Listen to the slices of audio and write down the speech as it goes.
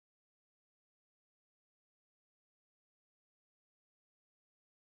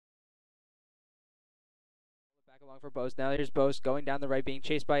Back along for Bose. Now here's Bose going down the right, being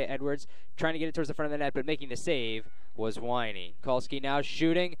chased by Edwards, trying to get it towards the front of the net, but making the save was Winey. Kulski now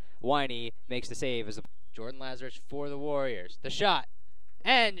shooting. Winey makes the save as Jordan Lazarus for the Warriors. The shot,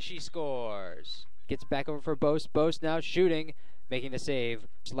 and she scores. Gets back over for Bose. Bose now shooting, making the save.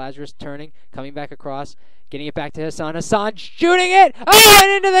 Lazarus turning, coming back across, getting it back to Hassan. Hassan shooting it! Oh,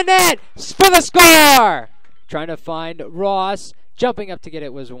 and into the net for the score! Trying to find Ross. Jumping up to get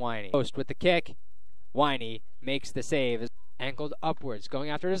it was Winey. Post with the kick. Winey makes the save. Angled upwards. Going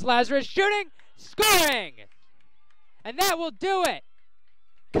after it is Lazarus. Shooting! Scoring! And that will do it!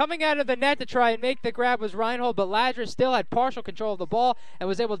 Coming out of the net to try and make the grab was Reinhold, but Lazarus still had partial control of the ball and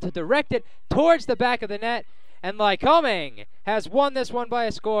was able to direct it towards the back of the net. And Lycoming has won this one by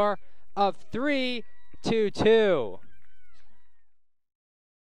a score of 3-2.